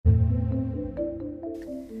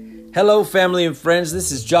Hello, family and friends.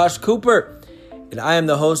 This is Josh Cooper, and I am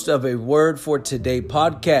the host of a Word for Today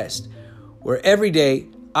podcast, where every day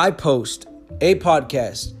I post a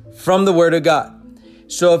podcast from the Word of God.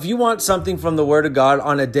 So if you want something from the Word of God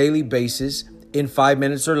on a daily basis in 5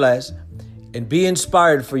 minutes or less and be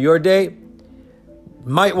inspired for your day,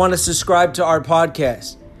 might want to subscribe to our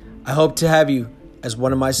podcast. I hope to have you as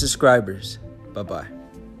one of my subscribers. Bye-bye.